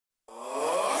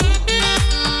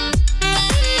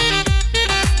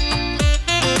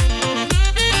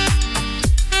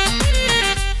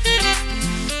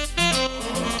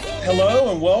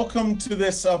Welcome to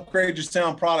this Upgrade Your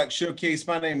Sound product showcase.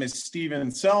 My name is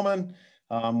Steven Selman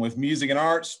with Music and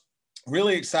Arts.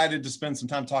 Really excited to spend some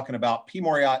time talking about P.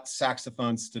 Mauriat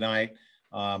saxophones tonight.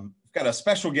 We've got a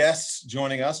special guest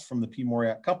joining us from the P.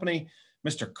 Mauriat company,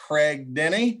 Mr. Craig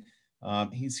Denny.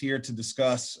 He's here to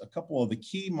discuss a couple of the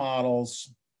key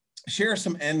models, share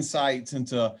some insights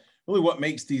into really what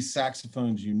makes these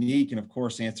saxophones unique, and of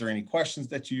course, answer any questions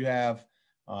that you have.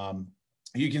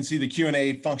 You can see the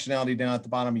Q&A functionality down at the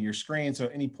bottom of your screen. So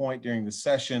at any point during the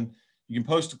session, you can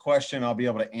post a question. I'll be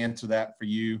able to answer that for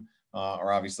you,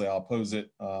 or obviously I'll pose it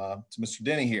to Mr.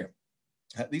 Denny here.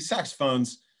 These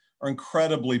saxophones are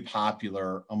incredibly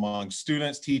popular among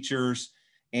students, teachers,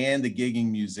 and the gigging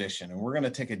musician. And we're going to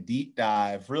take a deep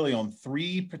dive really on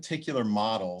three particular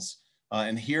models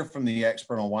and hear from the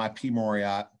expert on why P.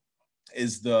 Mauriat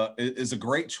is a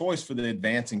great choice for the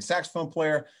advancing saxophone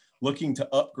player looking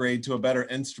to upgrade to a better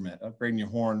instrument. Upgrading your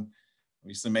horn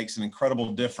obviously makes an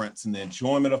incredible difference in the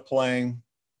enjoyment of playing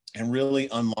and really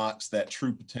unlocks that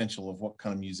true potential of what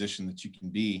kind of musician that you can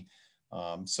be.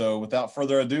 So without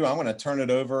further ado, I'm going to turn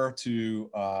it over to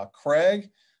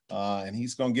Craig, and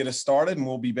he's going to get us started, and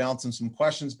we'll be bouncing some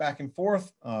questions back and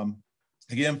forth.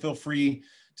 Again, feel free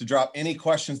to drop any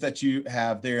questions that you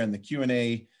have there in the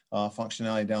Q&A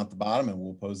functionality down at the bottom, and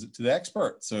we'll pose it to the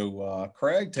expert. So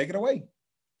Craig, take it away.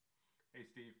 Hey,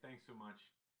 Steve, thanks so much.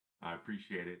 I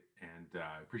appreciate it, and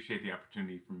appreciate the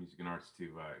opportunity for Music and Arts to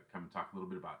come and talk a little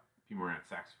bit about P. Mauriat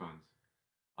saxophones.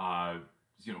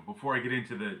 Before I get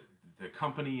into the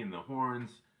company and the horns,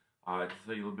 to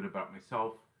tell you a little bit about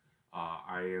myself,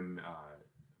 I am a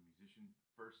musician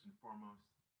first and foremost,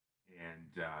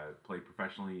 and played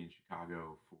professionally in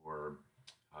Chicago for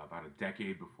about a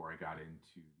decade before I got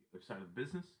into the other side of the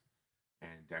business,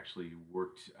 and actually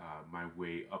worked my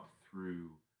way up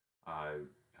through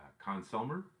Con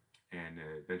Selmer, and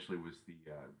eventually was the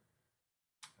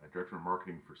director of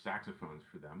marketing for saxophones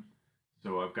for them.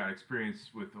 So I've got experience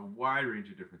with a wide range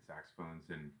of different saxophones,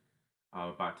 and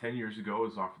about 10 years ago I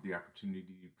was offered the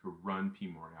opportunity to run P.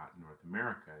 Mauriat in North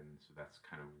America, and so that's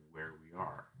kind of where we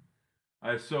are.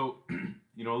 A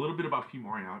little bit about P.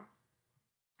 Mauriat.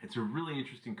 It's a really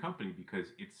interesting company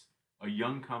because it's a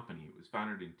young company. It was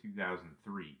founded in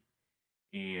 2003,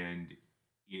 and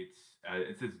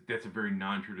that's a very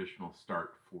non-traditional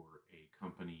start for a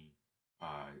company,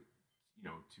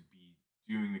 to be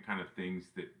doing the kind of things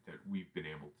that we've been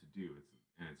able to do.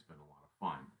 It's been a lot of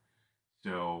fun.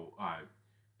 So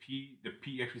the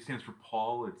P actually stands for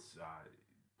Paul. It's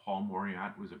Paul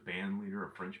Mauriat was a band leader,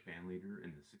 a French band leader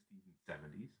in the 60s and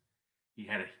 70s. He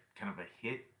had a kind of a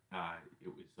hit. It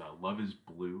was "Love Is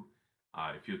Blue."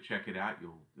 If you'll check it out,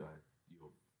 you'll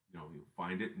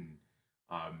find it. And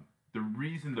the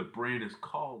reason the brand is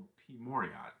called P.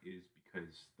 Mauriat is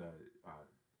because the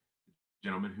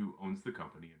gentleman who owns the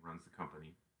company and runs the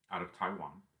company out of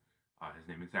Taiwan, his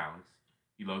name is Alex.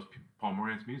 He loves Paul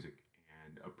Mauriat's music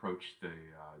and approached the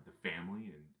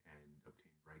family and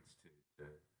obtained rights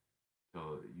to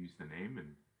use the name,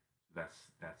 and that's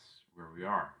where we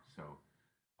are. So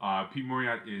P.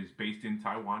 Mauriat is based in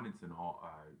Taiwan. It's an all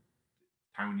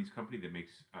Taiwanese company that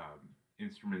makes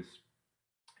instruments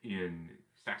in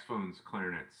saxophones,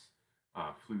 clarinets,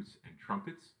 flutes, and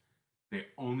trumpets. They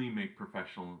only make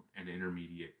professional and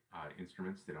intermediate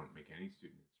instruments. They don't make any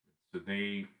student instruments. So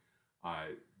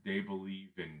they believe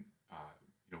in,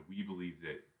 we believe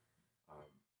that,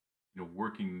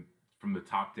 working from the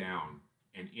top down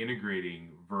and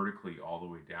integrating vertically all the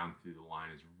way down through the line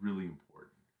is really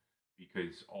important,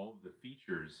 because all of the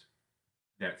features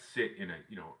that sit in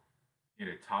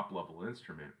a top level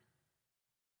instrument,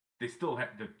 they still have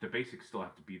the basics still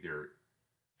have to be there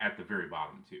at the very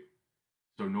bottom too.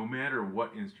 So no matter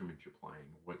what instrument you're playing,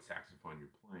 what saxophone you're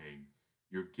playing,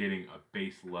 you're getting a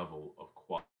base level of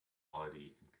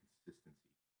quality and consistency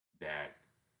that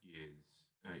is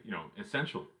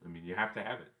essential. I mean, you have to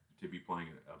have it to be playing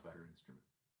a better instrument.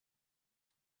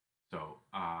 So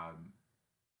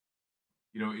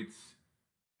it's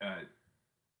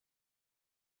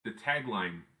the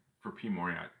tagline for P.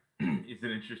 Mauriat is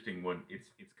an interesting one. It's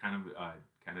kind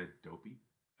of dopey.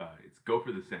 It's "Go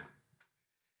for the sound."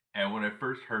 And when I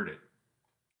first heard it,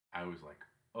 I was like,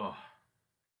 "Oh,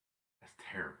 that's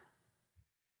terrible."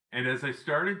 And as I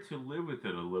started to live with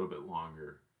it a little bit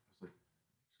longer, I was like,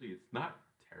 "Actually, it's not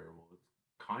terrible. It's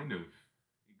kind of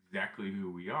exactly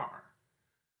who we are."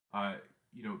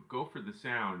 "Go for the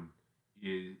sound"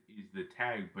 is the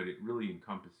tag, but it really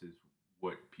encompasses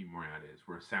what P. Mauriat is.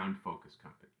 We're a sound-focused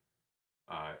company.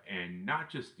 And not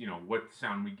just, what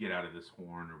sound we get out of this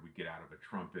horn or we get out of a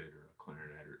trumpet or a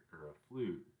clarinet or a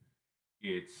flute.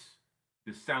 It's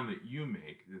the sound that you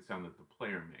make, the sound that the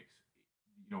player makes,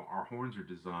 our horns are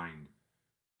designed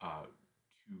to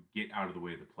get out of the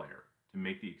way of the player, to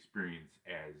make the experience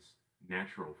as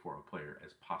natural for a player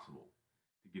as possible,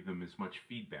 to give them as much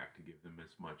feedback, to give them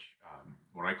as much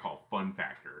what I call fun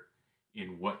factor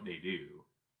in what they do,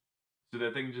 so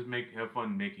that they can just have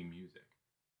fun making music.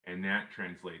 And that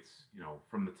translates,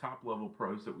 from the top level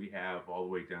pros that we have all the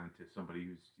way down to somebody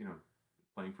who's,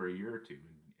 playing for a year or two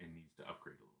and needs to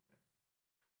upgrade a little bit.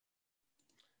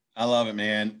 I love it,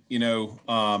 man.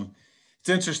 It's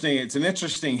interesting. It's an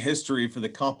interesting history for the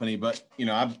company, but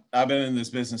I've been in this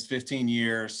business 15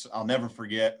 years. I'll never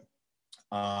forget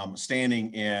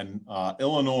standing in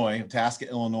Illinois, Tasca,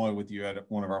 Illinois, with you at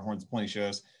one of our Horns of Plenty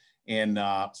shows. And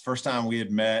first time we had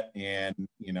met, and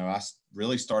I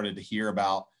really started to hear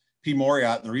about P.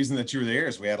 Mauriat. The reason that you were there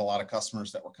is we had a lot of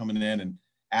customers that were coming in and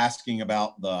asking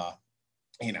about the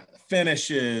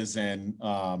finishes, and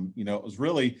it was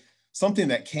really something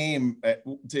that came at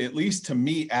least to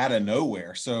me out of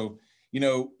nowhere. So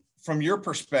from your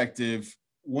perspective,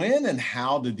 when and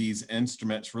how did these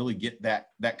instruments really get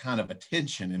that kind of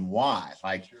attention, and why?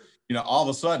 Like, Sure. All of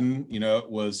a sudden, it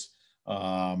was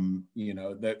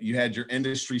that you had your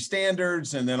industry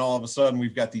standards, and then all of a sudden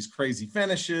we've got these crazy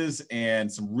finishes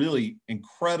and some really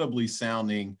incredibly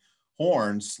sounding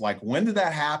horns. Like, when did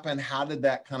that happen? How did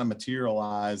that kind of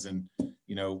materialize? And,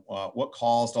 what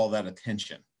caused all that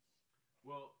attention?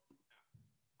 Well,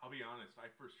 I'll be honest, I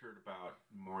first heard about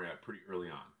Mauriat pretty early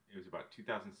on. It was about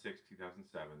 2006,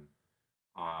 2007.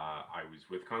 I was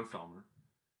with Conselmer,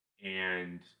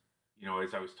 and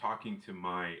as I was talking to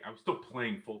I was still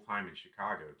playing full time in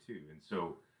Chicago too, and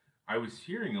so I was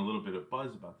hearing a little bit of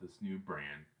buzz about this new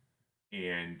brand.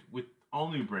 And with all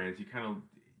new brands, you kind of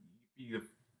be the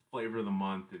flavor of the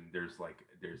month, and there's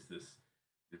this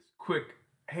quick,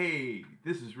 hey,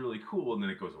 this is really cool, and then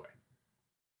it goes away.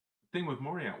 The thing with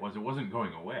Mauriat was it wasn't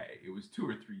going away. It was 2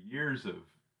 or 3 years of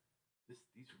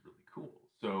these are really cool.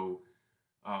 So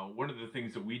one of the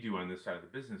things that we do on this side of the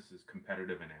business is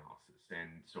competitive analysis,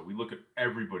 and so we look at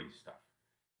everybody's stuff.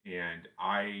 And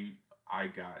I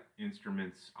got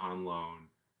instruments on loan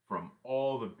from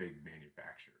all the big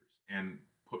manufacturers and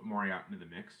put Mauriat into the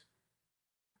mix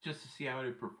just to see how it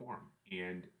would perform.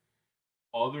 And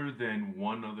other than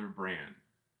one other brand,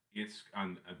 it's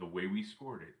on the way we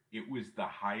scored it. It was the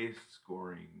highest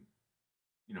scoring,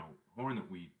 horn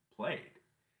that we played,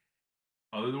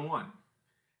 other than one.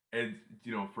 And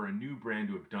for a new brand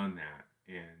to have done that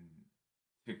and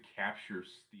to capture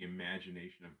the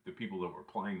imagination of the people that were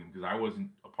playing them, because I wasn't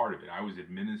a part of it. I was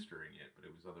administering it, but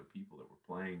it was other people that were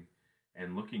playing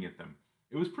and looking at them.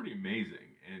 It was pretty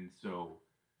amazing. And so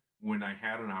when I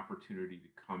had an opportunity to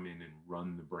come in and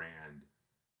run the brand,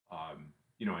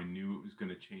 I knew it was going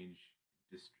to change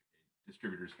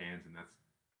distributors' hands, and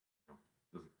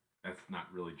that's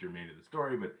not really germane to the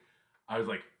story, but I was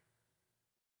like,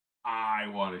 I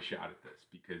want a shot at this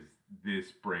because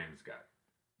this brand's got,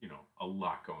 a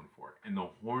lot going for it, and the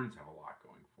horns have a lot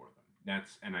going for them.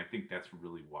 And I think that's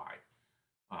really why.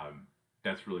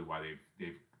 That's really why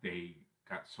they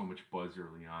got so much buzz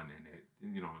early on, and it,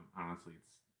 honestly,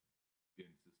 it's been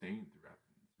sustained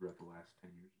throughout the last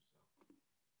 10 years or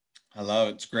so. I love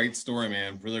it. It's a great story,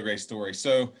 man. Really great story.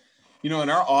 So, in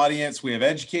our audience, we have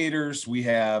educators, we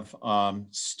have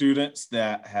students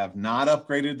that have not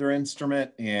upgraded their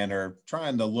instrument and are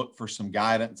trying to look for some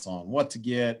guidance on what to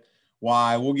get,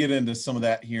 why. We'll get into some of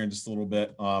that here in just a little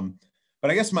bit. But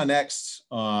I guess my next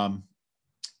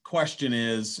question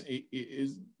is,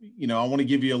 I want to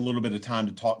give you a little bit of time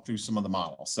to talk through some of the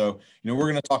models. So, we're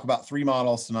going to talk about 3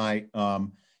 models tonight.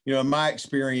 In my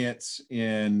experience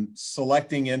in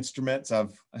selecting instruments,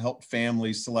 I've helped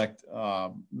families select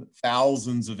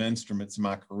thousands of instruments in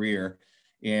my career.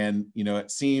 And, it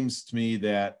seems to me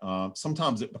that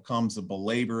sometimes it becomes a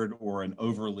belabored or an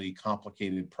overly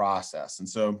complicated process. And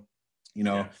so,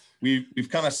 Yes. we've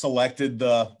kind of selected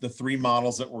the 3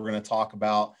 models that we're going to talk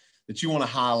about that you want to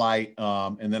highlight.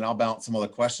 And then I'll bounce some other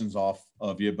questions off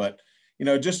of you. But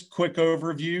just quick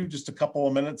overview, just a couple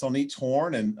of minutes on each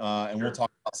horn, and Sure. We'll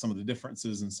talk about some of the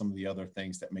differences and some of the other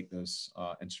things that make those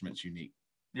instruments unique.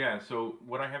 Yeah. So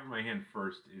what I have in my hand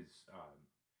first is,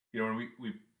 when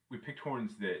we picked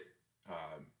horns that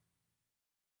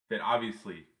that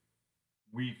obviously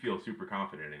we feel super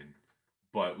confident in,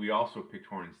 but we also picked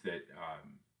horns that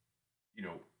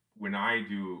when I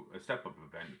do a step-up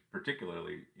event,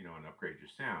 particularly an Upgrade Your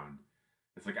Sound,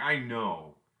 it's like I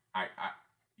know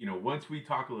once we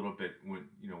talk a little bit,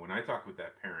 when I talk with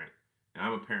that parent, and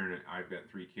I'm a parent, I've got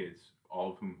 3 kids,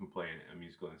 all of whom play a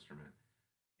musical instrument.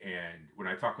 And when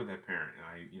I talk with that parent and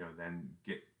I, then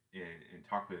get and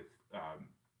talk with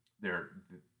their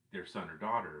son or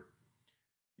daughter,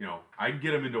 you know, I can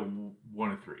get them into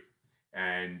one of three.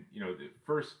 And you know, the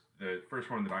first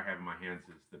one that I have in my hands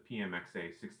is the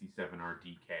PMXA-67R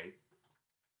DK.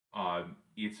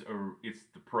 It's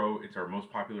our most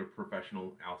popular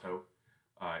professional alto.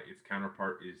 Its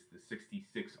counterpart is the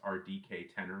 66R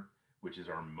DK tenor, which is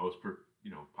our most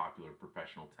popular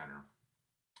professional tenor.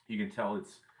 You can tell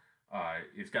it's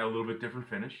got a little bit different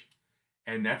finish,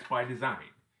 and that's by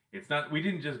design. It's not, we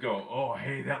didn't just go, oh,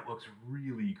 hey, that looks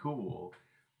really cool.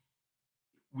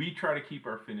 We try to keep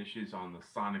our finishes on the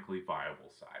sonically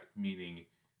viable side, meaning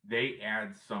they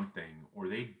add something or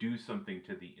they do something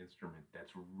to the instrument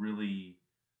that's really,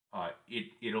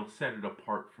 it'll set it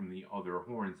apart from the other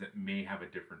horns that may have a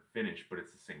different finish, but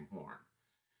it's the same horn.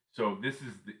 So this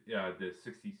is the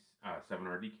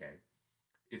 67R DK.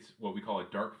 It's what we call a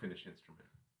dark finish instrument.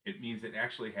 It means it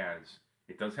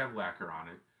does have lacquer on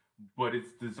it, but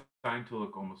it's designed to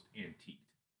look almost antiqued.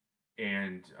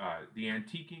 And the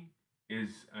antiquing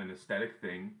is an aesthetic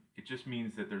thing. It just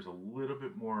means that there's a little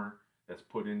bit more that's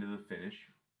put into the finish,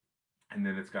 and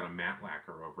then it's got a matte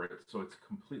lacquer over it, so it's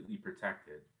completely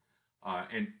protected,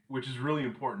 and which is really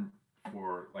important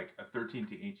for like a 13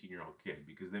 to 18-year-old kid,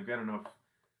 because they've got enough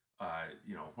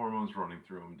hormones running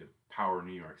through them to power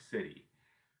New York City.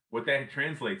 What that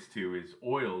translates to is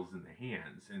oils in the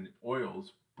hands, and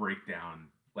oils break down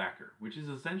lacquer, which is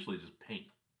essentially just paint.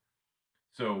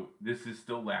 So this is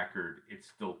still lacquered. It's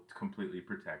still completely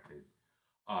protected.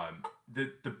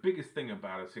 The biggest thing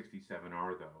about a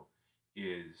 67R though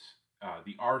is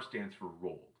the R stands for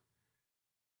rolled.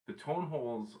 The tone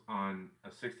holes on a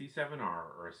 67R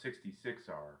or a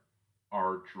 66R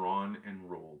are drawn and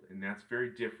rolled, and that's very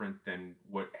different than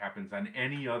what happens on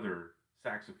any other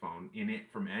saxophone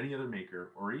from any other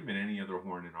maker or even any other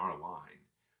horn in our line.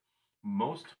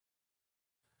 Most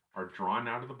are drawn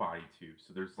out of the body tube,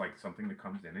 so there's like something that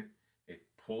comes in it. It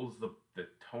pulls the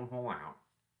tone hole out,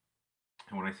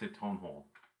 and when I say tone hole,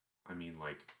 I mean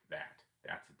like that.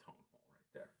 That's a tone hole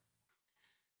right there.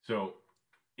 So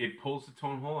it pulls the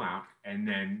tone hole out, and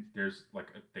then there's like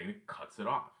a thing that cuts it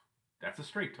off. That's a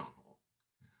straight tone hole.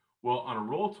 Well, on a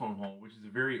roll tone hole, which is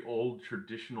a very old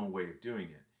traditional way of doing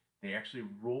it, they actually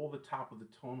roll the top of the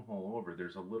tone hole over.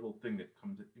 There's a little thing that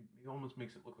comes in. It almost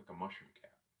makes it look like a mushroom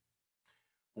cap.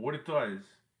 But what it does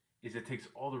is it takes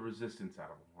all the resistance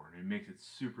out of a horn and makes it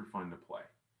super fun to play.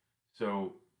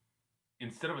 So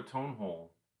instead of a tone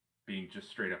hole being just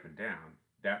straight up and down,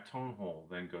 that tone hole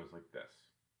then goes like this.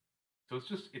 So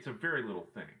it's a very little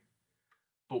thing.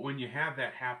 But when you have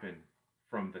that happen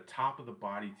from the top of the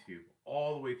body tube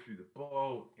all the way through the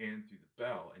bow and through the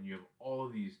bell, and you have all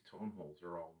of these tone holes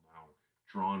are all now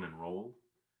drawn and rolled,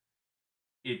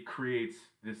 it creates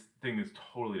this thing that's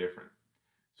totally different.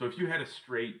 So if you had a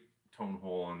straight tone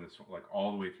hole on this, like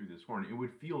all the way through this horn, it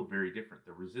would feel very different.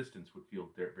 The resistance would feel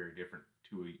very different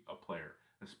to a player,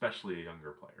 especially a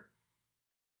younger player.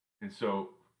 And so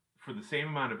for the same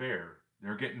amount of air,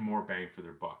 they're getting more bang for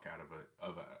their buck out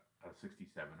of a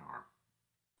 67R.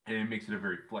 And it makes it a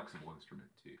very flexible instrument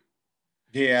too.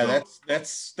 Yeah, so,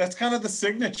 that's kind of the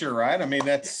signature, right? I mean,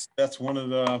 that's one of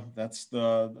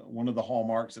the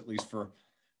hallmarks, at least for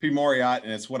P. Mauriat,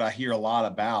 and it's what I hear a lot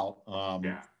about.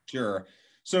 Sure.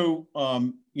 So,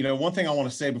 one thing I want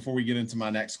to say before we get into my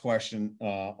next question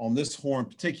on this horn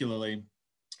particularly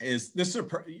is this is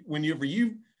whenever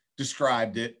you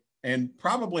described it, and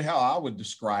probably how I would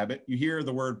describe it, you hear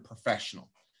the word professional,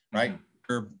 right?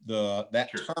 Mm-hmm. That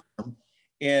sure. term.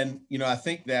 And, I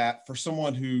think that for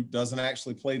someone who doesn't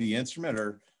actually play the instrument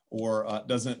or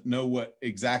doesn't know what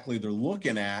exactly they're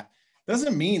looking at,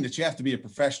 doesn't mean that you have to be a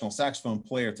professional saxophone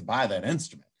player to buy that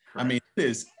instrument. Correct. I mean, it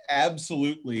is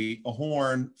absolutely a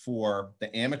horn for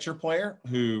the amateur player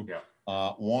who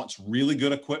wants really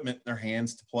good equipment in their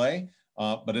hands to play.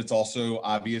 But it's also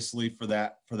obviously for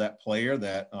that player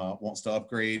that wants to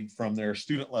upgrade from their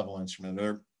student level instrument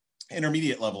or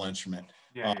intermediate level instrument.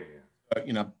 I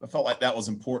felt like that was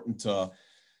important to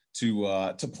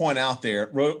point out there.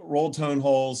 Rolled tone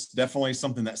holes, definitely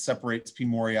something that separates P.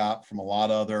 Mauriat from a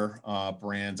lot of other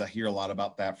brands. I hear a lot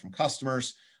about that from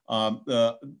customers.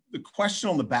 The question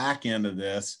on the back end of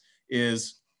this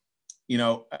is,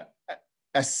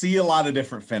 I see a lot of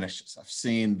different finishes. I've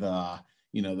seen the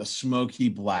smoky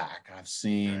black. I've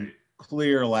seen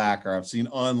clear lacquer. I've seen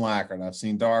unlacquered. I've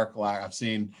seen dark lacquer. I've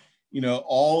seen,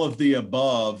 all of the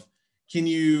above.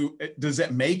 Does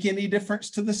that make any difference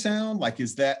to the sound? Like,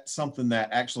 is that something that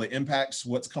actually impacts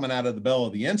what's coming out of the bell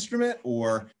of the instrument,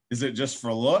 or is it just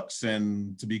for looks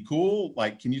and to be cool?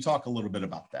 Like, can you talk a little bit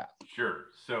about that? Sure.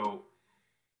 So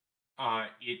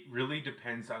It really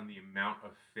depends on the amount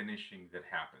of finishing that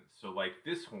happens. So like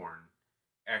this horn,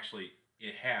 actually,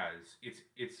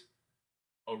 it's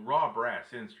a raw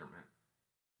brass instrument.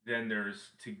 Then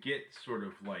there's, to get sort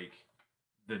of like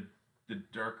the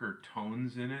darker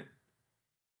tones in it,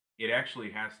 it actually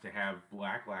has to have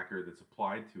black lacquer that's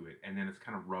applied to it, and then it's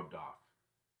kind of rubbed off.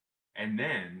 And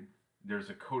then there's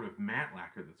a coat of matte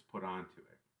lacquer that's put onto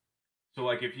it. So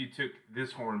like if you took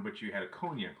this horn, but you had a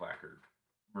cognac lacquer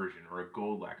version or a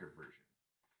gold lacquer version,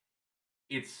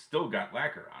 it's still got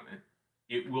lacquer on it.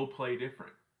 It will play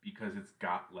different because it's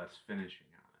got less finishing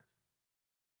on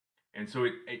it. And so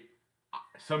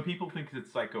some people think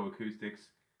it's psychoacoustics.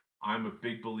 I'm a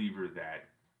big believer that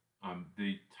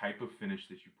the type of finish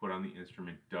that you put on the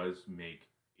instrument does make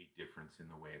a difference in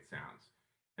the way it sounds.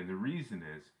 And the reason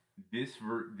is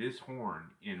this horn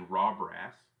in raw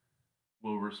brass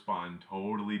will respond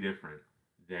totally different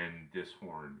than this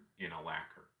horn in a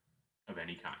lacquer of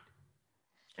any kind.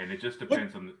 And it just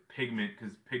depends on the pigment,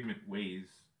 because pigment weighs,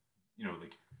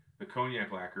 like the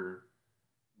cognac lacquer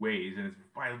weighs, and it's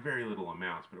by very little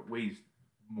amounts, but it weighs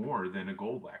more than a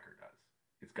gold lacquer does.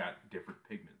 It's got different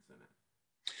pigments in it.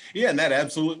 Yeah, and that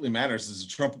absolutely matters as a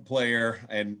trumpet player.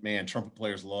 And man, trumpet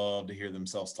players love to hear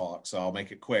themselves talk, so I'll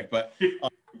make it quick. But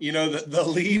the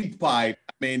lead pipe,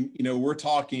 I mean, we're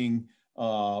talking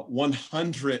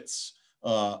 1/100ths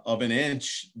of an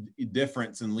inch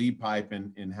difference in lead pipe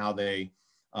and how they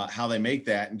make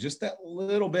that, and just that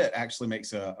little bit actually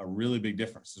makes a really big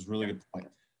difference. It's a really good point.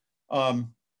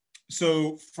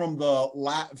 So from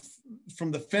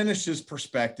the finishes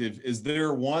perspective, is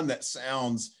there one that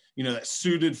sounds, that's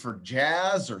suited for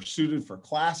jazz or suited for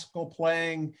classical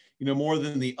playing, more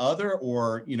than the other?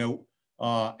 Or,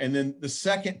 and then the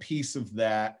second piece of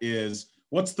that is,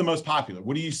 what's the most popular?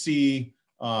 What do you see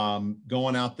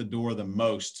going out the door the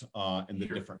most in the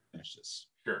different finishes?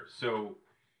 Sure. So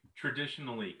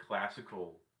traditionally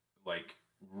classical, like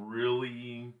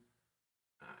really,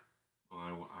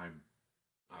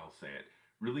 I'll say it,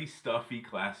 really stuffy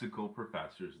classical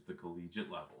professors at the collegiate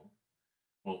level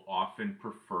will often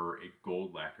prefer a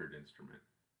gold lacquered instrument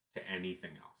to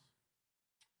anything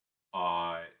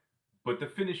else. But the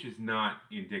finish is not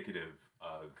indicative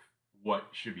of what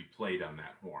should be played on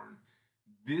that horn.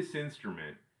 This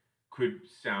instrument could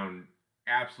sound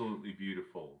absolutely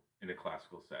beautiful in a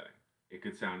classical setting. It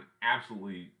could sound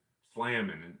absolutely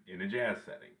slamming in a jazz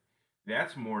setting.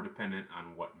 That's more dependent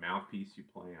on what mouthpiece you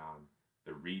play on,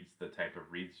 the reeds, the type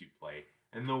of reeds you play,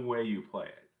 and the way you play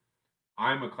it.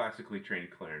 I'm a classically trained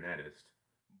clarinetist,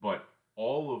 but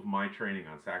all of my training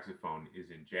on saxophone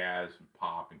is in jazz and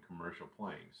pop and commercial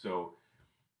playing. So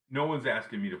no one's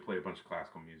asking me to play a bunch of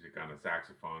classical music on a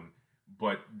saxophone,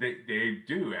 but they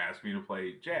do ask me to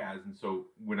play jazz. And so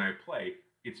when I play,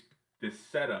 this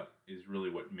setup is really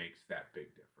what makes that big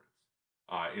difference.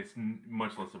 It's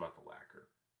much less about the lacquer.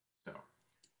 So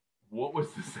what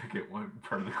was the second one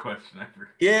part of the question? I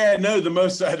forgot. Yeah, no, the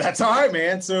most, that's all right,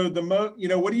 man. So the most,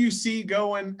 what do you see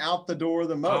going out the door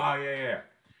the most?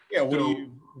 Yeah. What do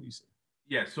you see?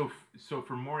 Yeah. So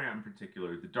for Mauriat in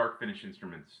particular, the dark finish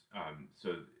instruments,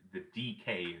 so the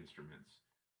DK instruments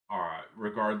are,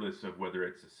 regardless of whether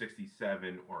it's a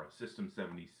 67 or a System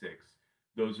 76,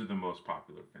 those are the most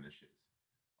popular finishes.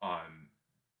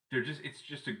 It's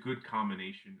just a good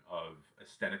combination of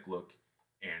aesthetic look,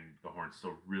 and the horn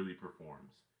still really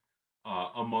performs.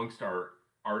 Amongst our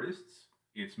artists,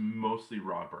 it's mostly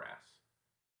raw brass,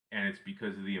 and it's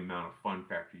because of the amount of fun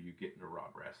factor you get in a raw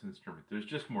brass instrument. There's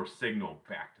just more signal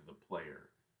back to the player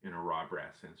in a raw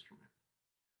brass instrument.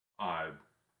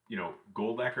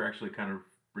 Gold lacquer actually kind of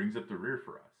brings up the rear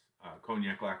for us.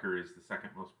 Cognac lacquer is the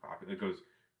second most popular. It goes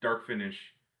dark finish,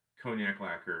 cognac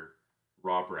lacquer,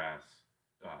 raw brass,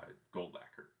 gold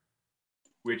lacquer,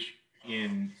 which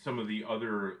in some of the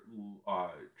other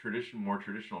more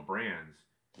traditional brands,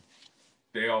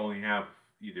 they only have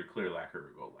either clear lacquer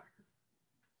or gold lacquer.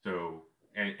 So,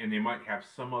 and they might have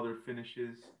some other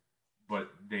finishes,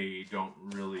 but they don't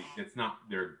really, it's not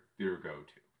their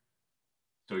go-to.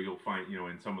 So you'll find,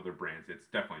 in some other brands, it's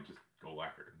definitely just gold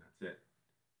lacquer, and that's it.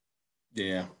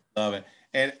 Yeah, love it.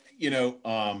 And,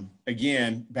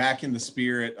 again, back in the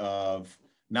spirit of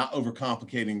not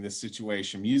overcomplicating this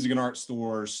situation, Music and Art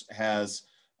Stores has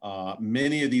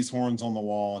many of these horns on the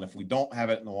wall. And if we don't have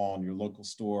it in the wall in your local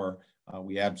store,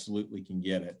 we absolutely can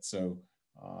get it. So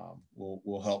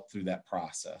we'll help through that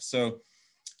process. So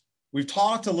we've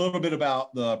talked a little bit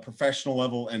about the professional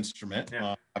level instrument.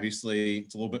 Yeah. Obviously,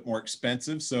 it's a little bit more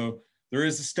expensive. So there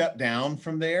is a step down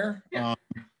from there. Yeah.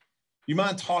 You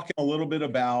mind talking a little bit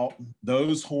about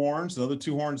those horns, the other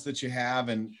two horns that you have,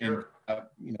 and Sure.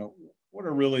 what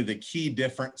are really the key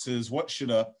differences? What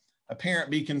should a parent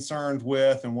be concerned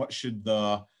with, and what should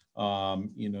the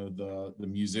the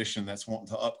musician that's wanting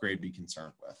to upgrade be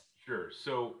concerned with? Sure.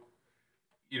 So,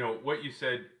 what you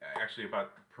said actually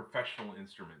about professional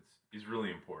instruments is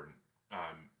really important.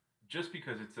 Just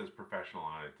because it says professional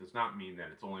on it does not mean that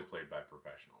it's only played by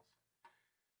professionals.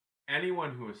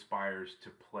 Anyone who aspires to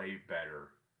play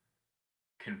better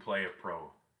can play a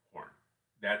pro horn.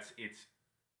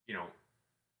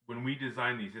 When we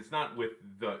design these, it's not with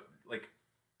the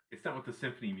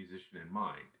symphony musician in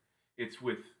mind. It's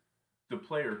with the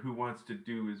player who wants to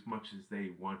do as much as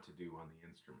they want to do on the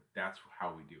instrument. That's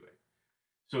how we do it.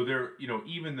 So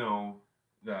even though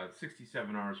the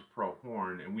 67R is a pro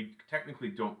horn, and we technically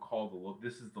don't call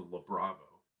this is the LeBravo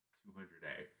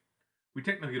 200A. We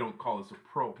technically don't call this a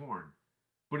pro horn,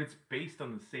 but it's based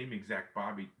on the same exact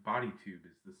body tube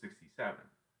as the 67.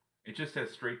 It just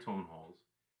has straight tone holes,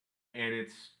 and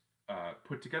it's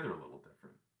put together a little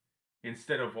different.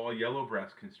 Instead of all yellow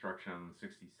brass construction on the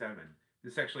 67,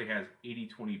 this actually has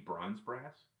 80-20 bronze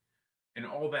brass, and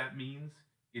all that means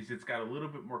is it's got a little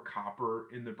bit more copper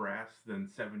in the brass than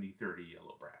 70-30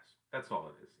 yellow brass. That's all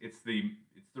it is. It's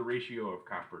the ratio of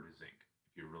copper to zinc,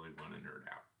 if you really want to nerd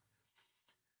out.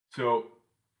 So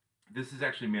this is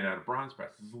actually made out of bronze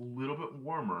brass. It's a little bit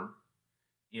warmer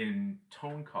in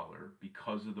tone color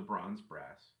because of the bronze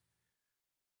brass.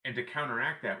 And to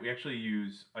counteract that, we actually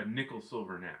use a nickel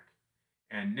silver neck.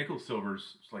 And nickel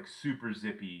silver's like super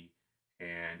zippy,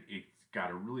 and it's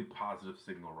got a really positive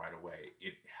signal right away.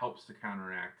 It helps to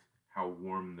counteract how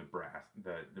warm the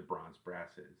bronze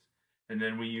brass is. And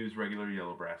then we use regular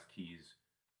yellow brass keys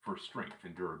for strength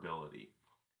and durability.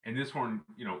 And this horn,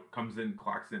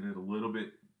 clocks in at a little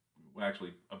bit, well,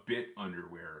 actually a bit under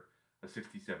where a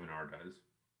 67R does.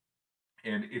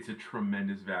 And it's a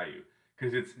tremendous value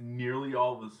because it's nearly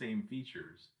all the same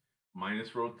features,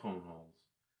 minus row tone holes.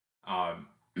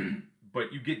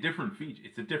 But you get different features.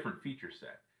 It's a different feature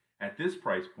set. At this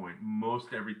price point,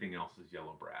 most everything else is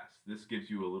yellow brass. This gives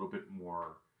you a little bit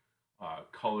more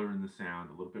color in the sound,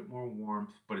 a little bit more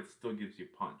warmth, but it still gives you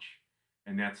punch.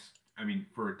 And that's,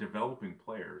 for a developing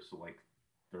player, so like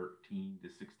 13 to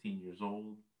 16 years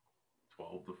old,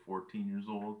 12 to 14 years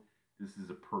old, this is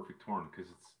a perfect horn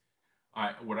because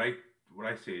what I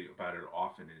say about it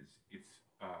often is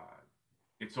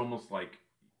it's almost like,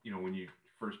 when you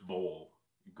first bowl,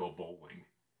 you go bowling,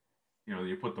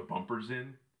 you put the bumpers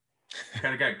in. You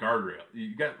kind of got guardrail.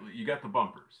 You got the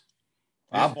bumpers.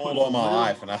 I bowled all my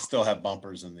life, and I still have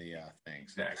bumpers in the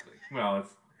things. Exactly. Well,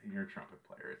 you're a trumpet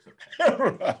player. It's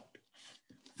okay. Right.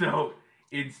 So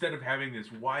instead of having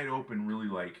this wide open, really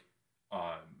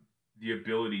the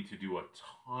ability to do a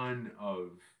ton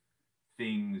of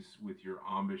things with your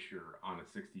embouchure on a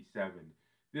 67,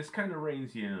 this kind of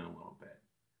reins you in a little bit.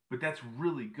 But that's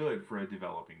really good for a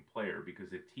developing player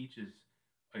because it teaches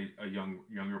a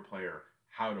younger player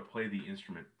how to play the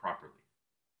instrument properly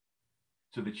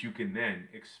so that you can then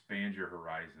expand your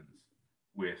horizons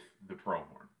with the pro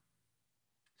horn.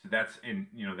 So that's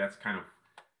kind of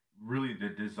really the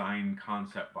design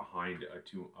concept behind a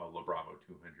LeBravo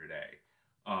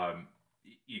 200A.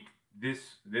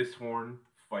 This horn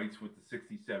fights with the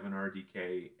 67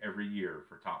 RDK every year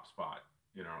for top spot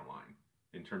in our line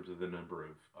in terms of the number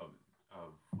of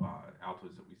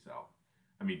altos that we sell.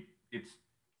 It's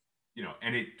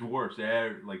and it dwarfs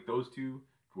those two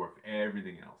dwarf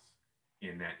everything else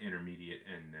in that intermediate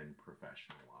and then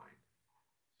professional line.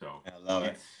 So I love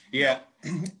it. Yeah.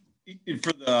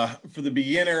 For the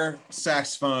beginner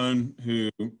saxophone who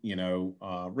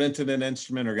rented an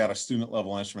instrument or got a student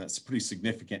level instrument, it's a pretty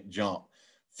significant jump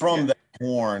from the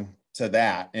horn to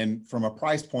that. And from a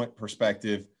price point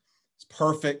perspective, it's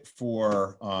perfect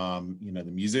for the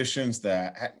musicians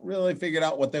that hadn't really figured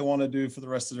out what they want to do for the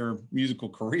rest of their musical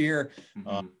career,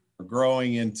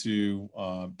 growing into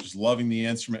just loving the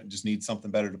instrument, just need something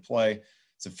better to play.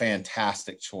 It's a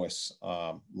fantastic choice.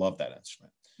 Love that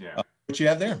instrument. Yeah. What you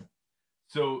have there?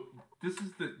 So this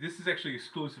is actually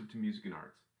exclusive to Music and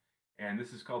Arts, and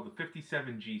this is called the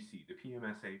 57GC, the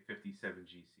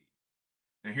PMSA-57GC.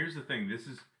 Now here's the thing. This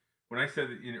is when I said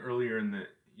earlier in the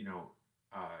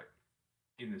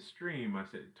in the stream,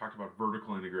 talked about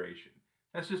vertical integration.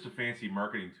 That's just a fancy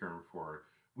marketing term for it.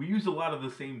 We use a lot of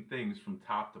the same things from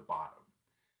top to bottom.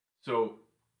 So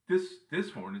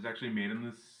this horn is actually made in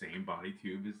the same body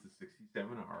tube as the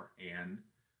 67R and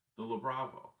the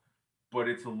LeBravo. But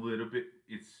it's a little bit,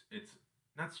 it's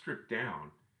not stripped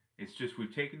down. It's just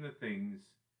we've taken the things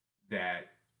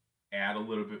that add a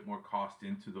little bit more cost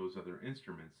into those other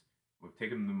instruments. We've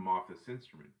taken them off this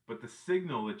instrument. But the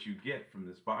signal that you get from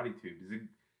this body tube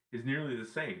is nearly the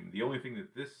same. The only thing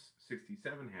that this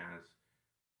 67 has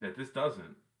that this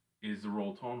doesn't is the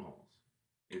roll tone holes.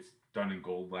 It's done in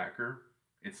gold lacquer.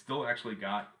 It's still actually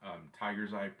got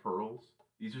tiger's eye pearls.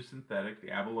 These are synthetic.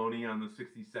 The abalone on the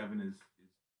 67 is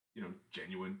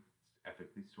genuine. It's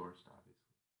ethically sourced,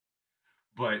 obviously.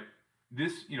 But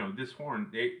this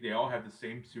horn, they all have the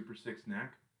same Super 6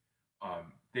 neck.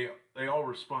 They all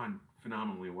respond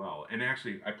phenomenally well. And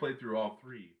actually, I played through all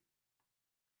three.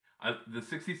 The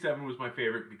 67 was my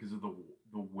favorite because of the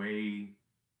way,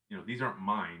 these aren't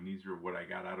mine. These are what I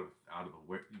got out of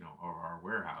the our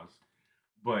warehouse.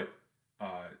 But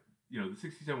the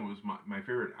 67 was my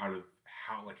favorite out of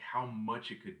how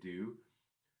much it could do.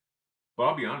 But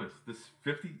I'll be honest, the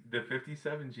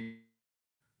 57G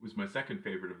was my second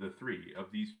favorite of the three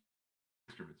of these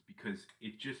instruments because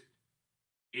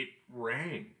it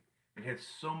rang. It had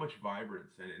so much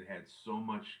vibrance and it had so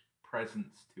much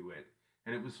presence to it,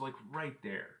 and it was like right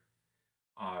there.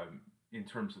 In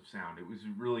terms of sound, it was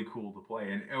really cool to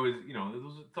play, and it was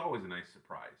it's always a nice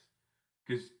surprise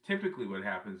because typically what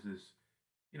happens is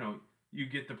you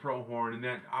get the pro horn, and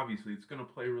that obviously it's going to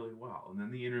play really well, and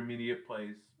then the intermediate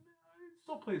plays, it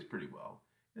still plays pretty well,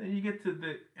 and then you get to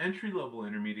the entry level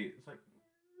intermediate, it's like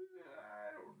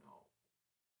I don't know,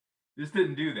 this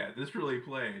didn't do that. This really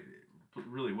played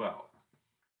really well.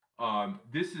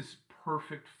 This is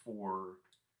perfect for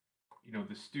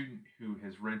the student who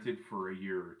has rented for a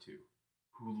year or two,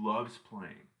 who loves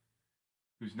playing,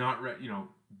 who's not ready,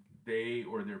 they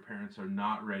or their parents are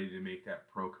not ready to make that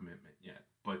pro commitment yet,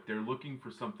 but they're looking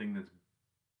for something that's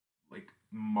like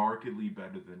markedly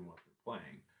better than what they're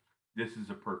playing. This is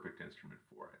a perfect instrument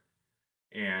for it.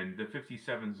 And the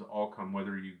 57s all come,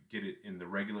 whether you get it in the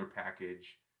regular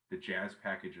package, the jazz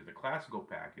package, or the classical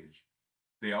package,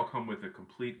 they all come with a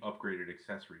complete upgraded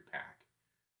accessory pack.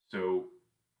 So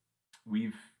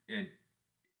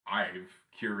I've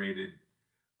curated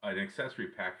an accessory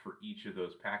pack for each of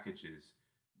those packages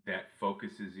that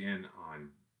focuses in on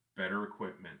better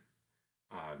equipment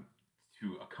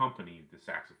to accompany the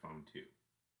saxophone too.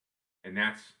 And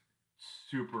that's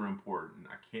super important.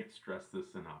 I can't stress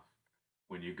this enough.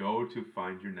 When you go to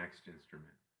find your next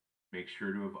instrument, make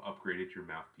sure to have upgraded your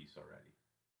mouthpiece already.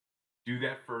 Do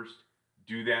that first.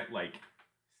 Do that like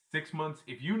 6 months.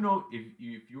 If your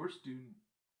student,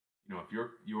 if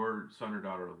your son or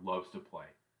daughter loves to play,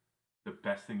 the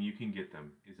best thing you can get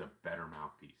them is a better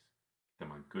mouthpiece. Get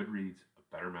them on good reeds,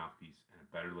 a better mouthpiece, and a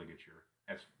better ligature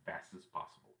as fast as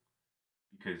possible.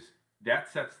 Because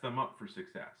that sets them up for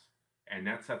success. And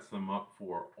that sets them up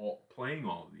for playing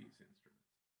all of these instruments.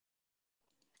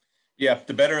 Yeah,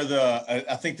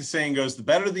 I think the saying goes, the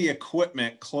better the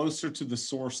equipment closer to the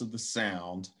source of the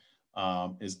sound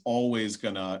is always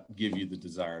going to give you the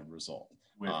desired result.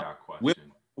 Without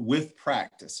question. With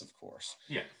practice, of course.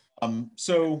 Yes.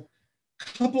 So a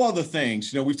couple other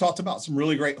things, we've talked about some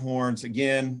really great horns.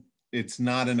 Again, it's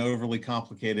not an overly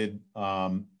complicated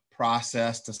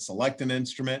process to select an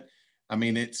instrument. I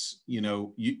mean, it's,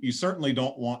 you certainly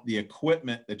don't want the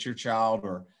equipment that your child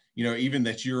or, even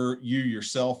that you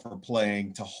yourself are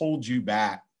playing to hold you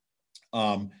back.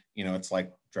 It's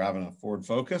like driving a Ford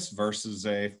Focus versus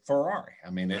a Ferrari. I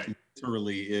mean, it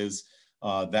literally is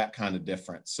that kind of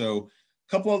different. So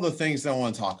a couple other things that I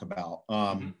want to talk about.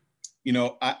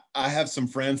 I have some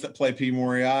friends that play P.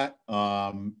 Mauriat,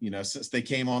 since they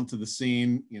came onto the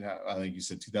scene, I think you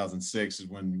said 2006 is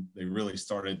when they really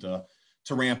started to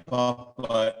ramp up.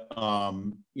 But,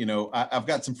 I've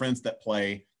got some friends that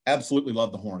absolutely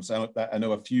love the horns. I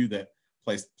know a few that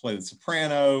play the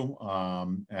soprano.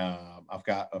 I've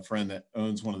got a friend that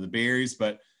owns one of the Berries,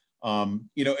 but,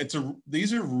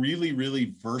 these are really,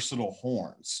 really versatile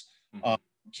horns.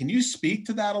 Can you speak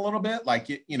to that a little bit?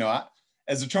 Like,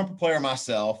 as a trumpet player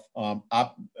myself, I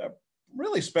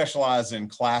really specialize in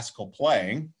classical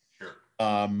playing.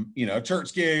 Sure.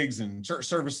 Church gigs and church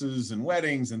services and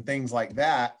weddings and things like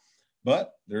that.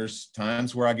 But there's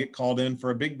times where I get called in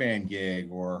for a big band gig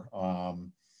or,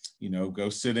 go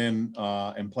sit in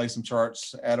and play some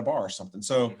charts at a bar or something.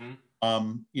 So,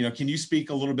 can you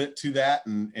speak a little bit to that?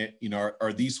 And,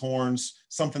 are these horns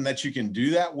something that you can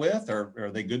do that with, or are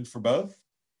they good for both?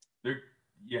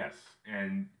 Yes.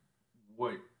 And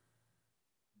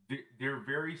they're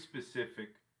very specific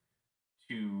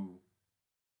to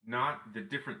not the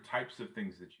different types of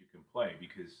things that you can play,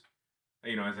 because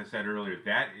as I said earlier,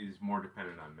 that is more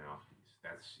dependent on mouthpiece.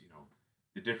 That's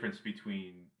the difference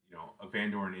between a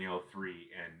Van Doren AL3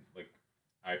 and like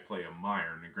I play a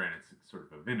Meyer, and granted it's sort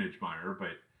of a vintage Meyer,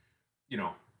 but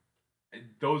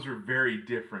those are very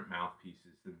different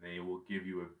mouthpieces, and they will give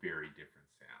you a very different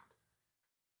sound.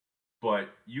 but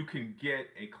you can get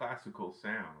a classical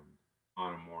sound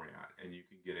on a Mauriat, and you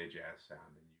can get a jazz sound,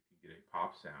 and you can get a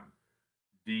pop sound.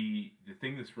 The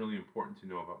thing that's really important to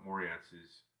know about Mauriats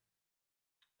is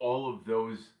all of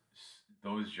those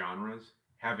genres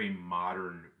have a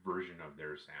modern version of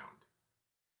their sound.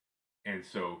 And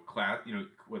so,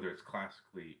 whether it's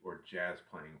classically or jazz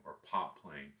playing or pop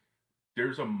playing,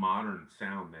 there's a modern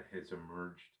sound that has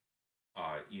emerged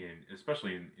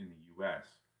especially in the U.S.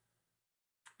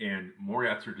 And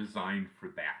Mauriats are designed for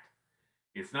that.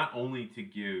 It's not only to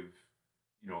give,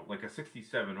 like a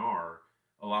 67R.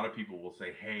 A lot of people will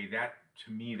say, "Hey, that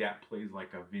to me that plays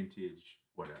like a vintage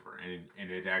whatever," and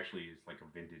it actually is like a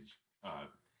vintage,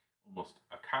 almost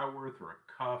a Cowworth or a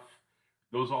Cuff.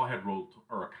 Those all had rolled,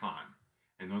 or a Con,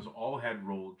 and those all had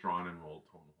rolled, drawn, and rolled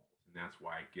tone holes, and that's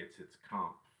why it gets its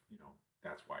comp.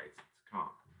 That's why it's its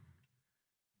comp.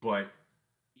 But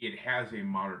it has a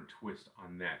modern twist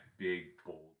on that big,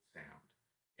 bold sound.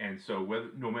 And so,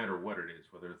 no matter what it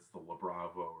is, whether it's the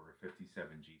LeBravo or a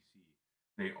 57GC,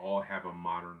 they all have a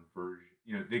modern version.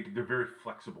 They're very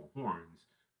flexible horns,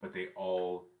 but they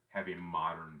all have a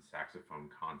modern saxophone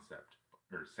concept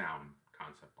or sound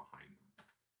concept behind them.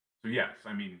 So yes,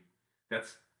 I mean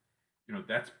that's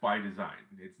that's by design.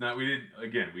 It's not we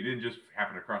didn't just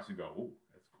happen across and go, oh,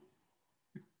 that's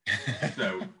cool.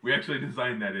 So we actually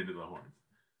designed that into the horns.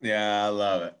 Yeah, I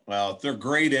love it. Well, they're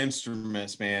great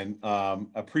instruments, man.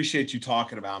 Appreciate you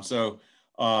talking about them.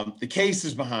 So the case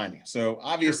is behind you. So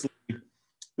obviously, sure,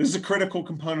 this is a critical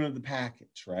component of the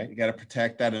package, right? You got to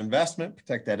protect that investment,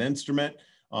 protect that instrument.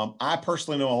 I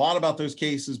personally know a lot about those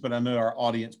cases, but I know our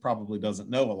audience probably doesn't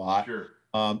know a lot. Sure.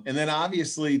 And then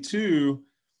obviously, too,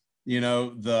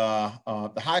 the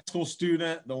high school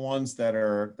student, the ones that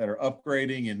are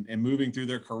upgrading and moving through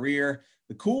their career.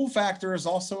 The cool factor is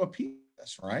also a piece,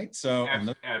 right? So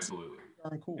absolutely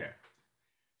darn cool. Yeah.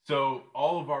 So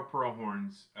all of our pearl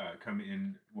horns come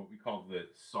in what we call the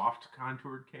soft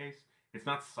contoured case. It's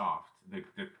not soft. The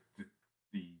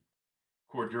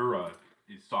cordura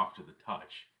is soft to the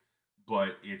touch,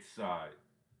 but it's a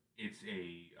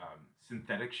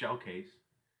synthetic shell case.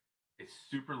 It's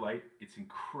super light. It's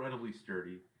incredibly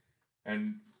sturdy,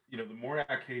 and the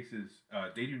Mauriat cases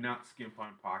they do not skimp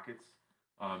on pockets.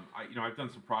 I've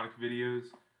done some product videos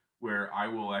where I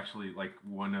will actually, like,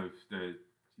 one of the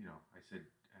I said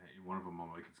in one of them, I'm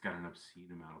like, it's got an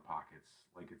obscene amount of pockets.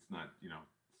 Like, it's not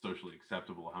socially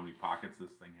acceptable how many pockets this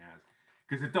thing has,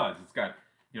 because it does. It's got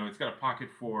it's got a pocket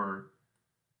for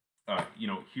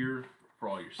here for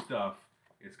all your stuff.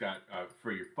 It's got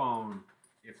for your phone.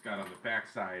 It's got on the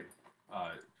backside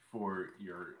for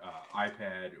your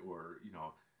iPad, or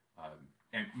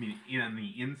and I mean, on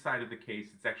the inside of the case,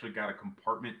 it's actually got a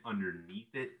compartment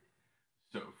underneath it,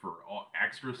 so for all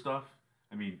extra stuff.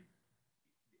 I mean,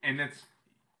 and that's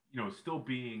still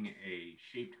being a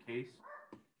shaped case.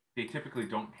 They typically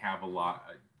don't have a lot.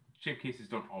 Shaped cases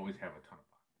don't always have a ton of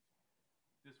pockets.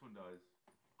 This one does,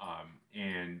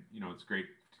 and it's great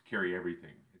to carry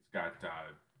everything. It's got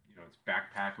it's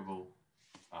backpackable.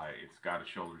 It's got a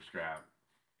shoulder strap,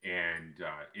 and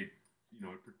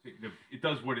it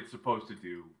does what it's supposed to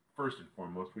do first and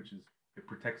foremost, which is it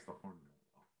protects the horn.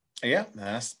 Yeah,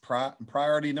 that's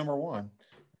priority number one.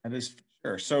 That is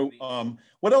for sure. So,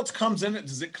 what else comes in it?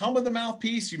 Does it come with a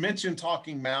mouthpiece? You mentioned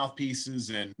talking mouthpieces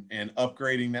and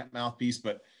upgrading that mouthpiece,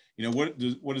 but what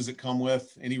does it come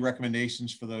with? Any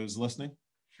recommendations for those listening?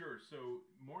 Sure. So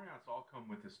Mauriats all come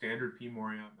with a standard P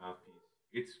Mauriat mouthpiece.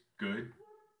 It's good.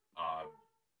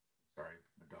 Sorry,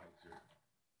 my dogs are.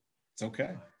 It's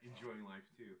okay. Enjoying life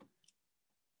too.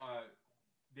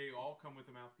 They all come with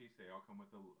a mouthpiece. They all come with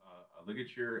a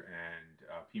ligature and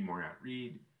a P Mauriat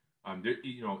reed.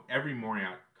 Every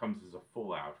Mauriat comes as a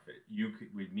full outfit.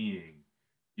 Meaning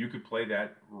you could play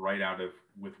that right out of,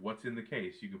 with what's in the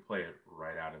case. You could play it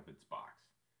right out of its box.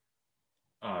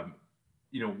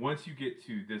 Once you get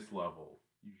to this level,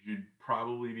 you should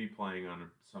probably be playing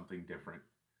on something different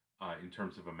in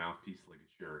terms of a mouthpiece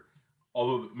ligature.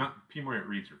 Although P Mauriat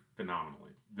reeds are phenomenal,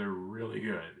 they're really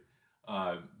good.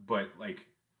 But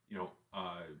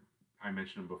I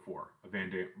mentioned them before, a Van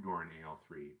Doren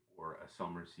AL3 or a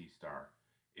Selmer C Star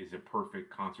is a perfect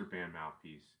concert band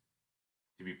mouthpiece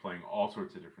to be playing all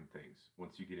sorts of different things.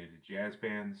 Once you get into jazz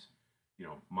bands,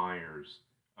 Myers,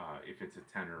 if it's a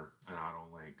tenor, an auto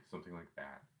link, something like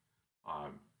that.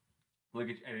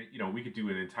 We could do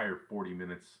an entire 40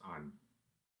 minutes on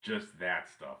just that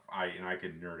stuff. I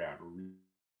could nerd out really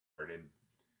hard, and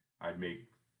I'd make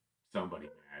somebody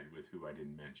mad with who I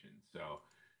didn't mention. So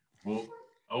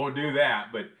I won't do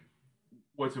that. But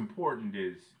what's important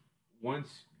is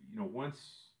once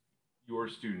your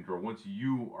student, or once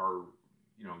you are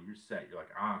you know, you're set. You're like,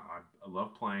 I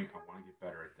love playing. I want to get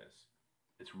better at this.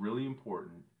 It's really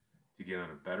important to get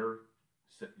on a better,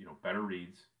 you know, better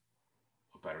reeds,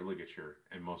 a better ligature,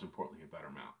 and most importantly, a better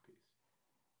mouthpiece.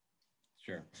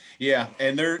 Sure. Yeah.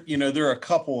 And there are a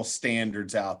couple of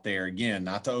standards out there. Again,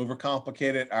 not to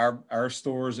overcomplicate it. Our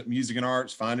stores at Music and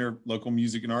Arts, find your local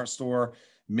music and arts store.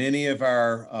 Many of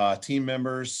our team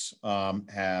members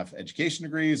have education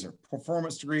degrees or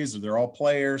performance degrees, or they're all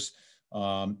players.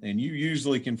 And you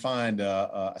usually can find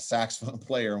a saxophone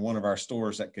player in one of our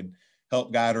stores that could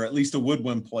help guide, or at least a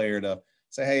woodwind player to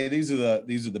say, hey, these are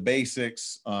the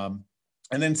basics. And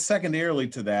then secondarily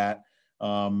to that,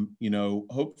 you know,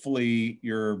 hopefully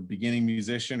your beginning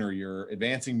musician or your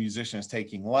advancing musician is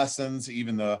taking lessons.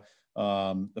 Even the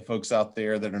folks out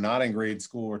there that are not in grade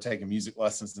school or taking music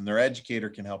lessons, and their educator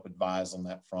can help advise on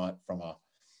that front from a,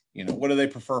 you know, what do they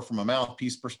prefer from a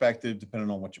mouthpiece perspective, depending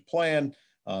on what you're playing.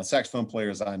 Saxophone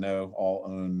players I know all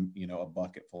own, you know, a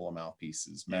bucket full of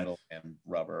mouthpieces, metal and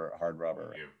rubber, hard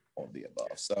rubber, all of the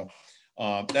above. So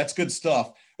that's good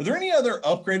stuff. Are there any other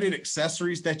upgraded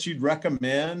accessories that you'd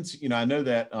recommend? You know, I know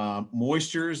that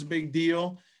moisture is a big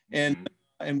deal and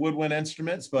woodwind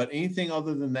instruments, but anything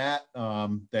other than that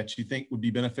that you think would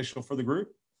be beneficial for the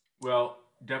group? Well,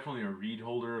 definitely a reed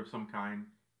holder of some kind.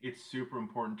 It's super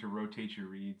important to rotate your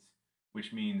reeds,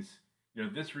 which means, you know,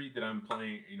 this reed that I'm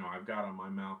playing, you know, I've got on my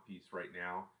mouthpiece right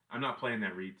now, I'm not playing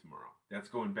that reed tomorrow. That's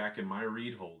going back in my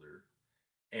reed holder,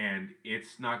 and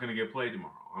it's not going to get played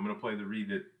tomorrow. I'm going to play the reed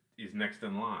that is next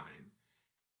in line.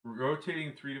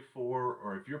 Rotating 3 to 4,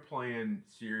 or if you're playing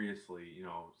seriously, you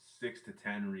know, 6 to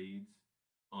 10 reeds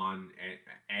on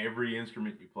every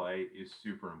instrument you play is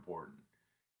super important.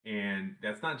 And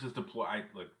that's not just a ploy.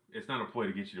 Look, it's not a ploy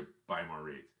to get you to buy more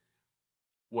reeds.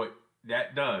 What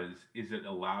that does is it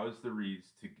allows the reeds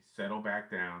to settle back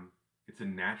down. It's a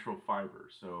natural fiber,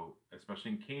 so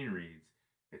especially in cane reeds,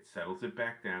 it settles it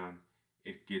back down.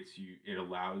 It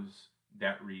allows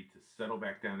that reed to settle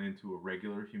back down into a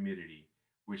regular humidity,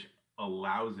 which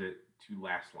allows it to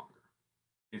last longer.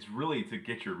 It's really to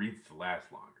get your reeds to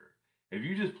last longer. If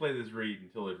you just play this reed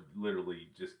until it literally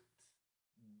just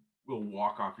will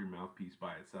walk off your mouthpiece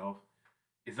by itself,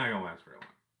 it's not going to last very long.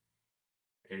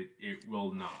 It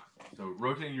will not. So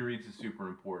rotating your reeds is super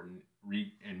important.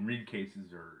 Reed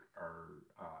cases are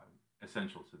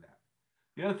essential to that.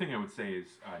 The other thing I would say is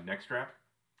neck strap,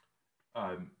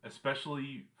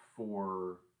 especially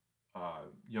for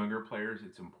younger players.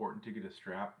 It's important to get a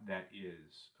strap that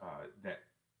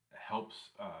helps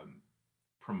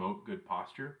promote good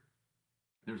posture.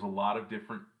 There's a lot of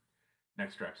different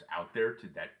neck straps out there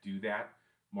that do that.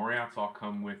 Mauriat's all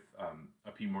come with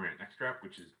a P Mauriat neck strap,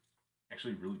 which is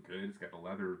actually really good. It's got the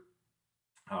leather,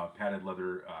 padded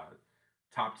leather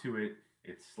top to it.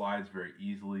 It slides very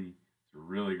easily. It's a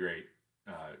really great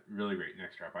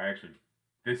neck strap.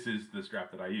 This is the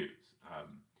strap that I use.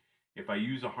 If I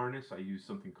use a harness, I use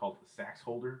something called the sax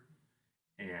holder,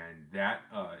 and that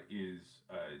is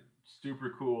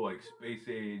super cool, like space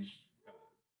age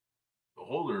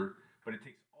holder, but it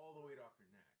takes all the weight off your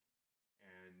neck.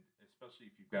 And especially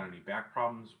if you've got any back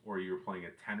problems, or you're playing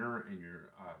a tenor and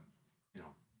you're a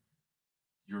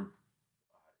younger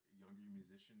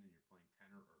musician and you're playing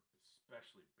tenor, or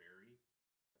especially bari,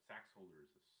 a sax holder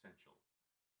is essential.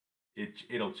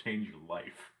 It'll change your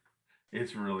life.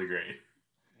 It's really great.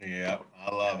 Yeah,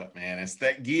 I love it, man. It's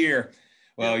that gear.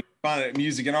 Well, you find it at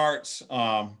Music and Arts.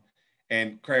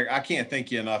 And Craig, I can't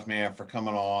thank you enough, man, for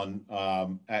coming on.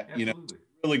 You know,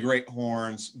 really great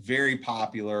horns, very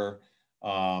popular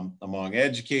among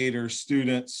educators,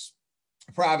 students,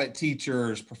 private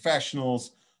teachers,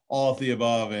 professionals, all of the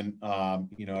above, and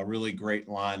you know, a really great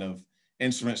line of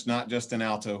instruments, not just in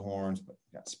alto horns, but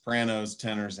got sopranos,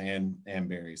 tenors, and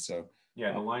baries. So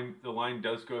yeah, the line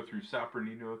does go through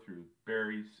sopranino, through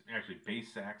baries, actually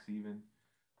bass sax even.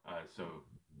 So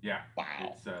yeah,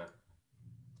 wow,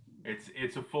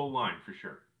 it's a full line for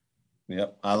sure.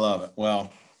 Yep, I love it.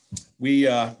 Well, we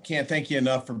can't thank you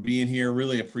enough for being here.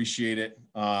 Really appreciate it.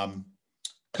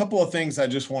 Couple of things I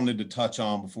just wanted to touch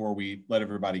on before we let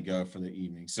everybody go for the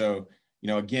evening. So, you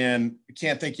know, again,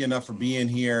 can't thank you enough for being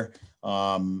here.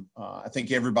 I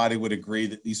think everybody would agree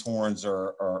that these horns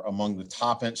are among the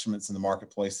top instruments in the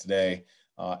marketplace today.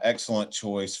 Excellent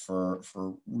choice for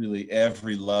really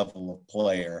every level of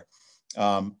player.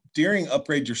 During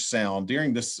Upgrade Your Sound,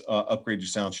 during this Upgrade Your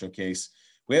Sound showcase,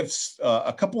 we have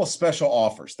a couple of special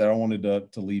offers that I wanted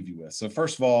to leave you with. So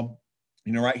first of all,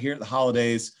 you know, right here at the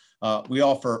holidays, we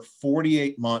offer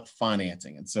 48-month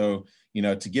financing. And so, you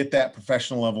know, to get that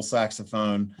professional level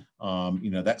saxophone, you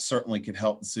know, that certainly could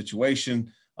help the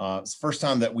situation. It's the first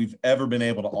time that we've ever been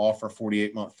able to offer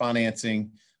 48-month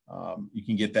financing. You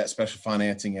can get that special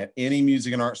financing at any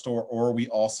music and art store, or we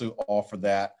also offer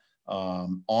that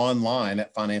online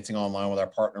at Financing Online with our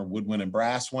partner Woodwind and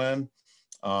Brasswind.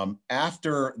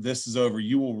 After this is over,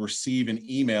 you will receive an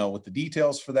email with the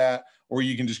details for that, or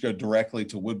you can just go directly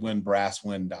to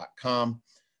woodwindbrasswind.com.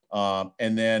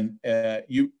 And then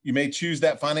you may choose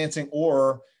that financing,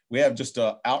 or we have just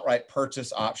an outright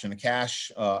purchase option, a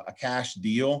cash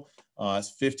deal.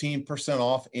 It's 15%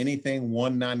 off anything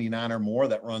 $199 or more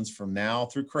that runs from now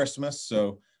through Christmas.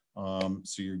 So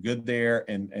you're good there.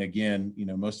 And again,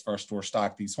 most of our stores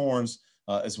stock these horns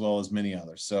as well as many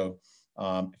others. So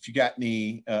if you got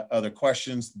any other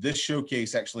questions, this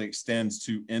showcase actually extends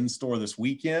to in-store this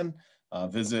weekend.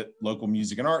 Visit local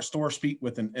music and art store, speak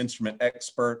with an instrument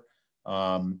expert.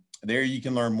 There you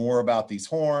can learn more about these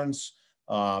horns.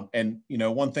 And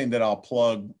one thing that I'll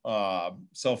plug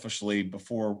selfishly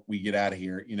before we get out of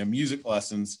here, music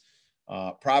lessons,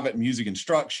 private music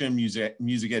instruction,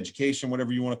 music education,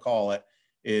 whatever you want to call it,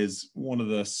 is one of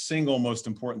the single most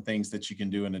important things that you can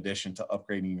do in addition to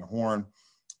upgrading your horn.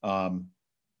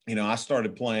 I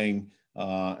started playing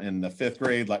in the 5th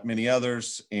grade like many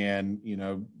others, and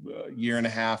a year and a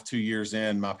half, 2 years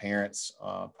in, my parents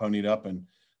ponied up and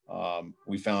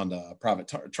we found a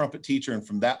private trumpet teacher. And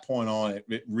from that point on,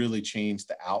 it really changed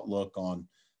the outlook on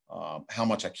how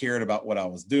much I cared about what I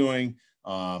was doing.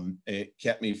 It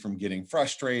kept me from getting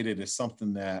frustrated. It's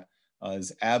something that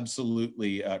is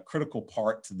absolutely a critical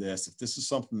part to this. If this is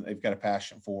something that they've got a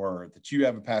passion for, or that you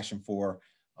have a passion for,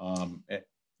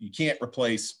 you can't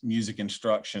replace music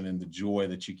instruction and the joy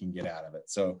that you can get out of it.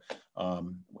 So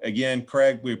again,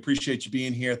 Craig, we appreciate you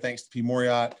being here. Thanks to P.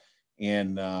 Mauriat.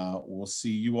 And we'll see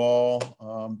you all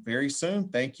very soon.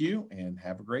 Thank you, and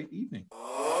have a great evening.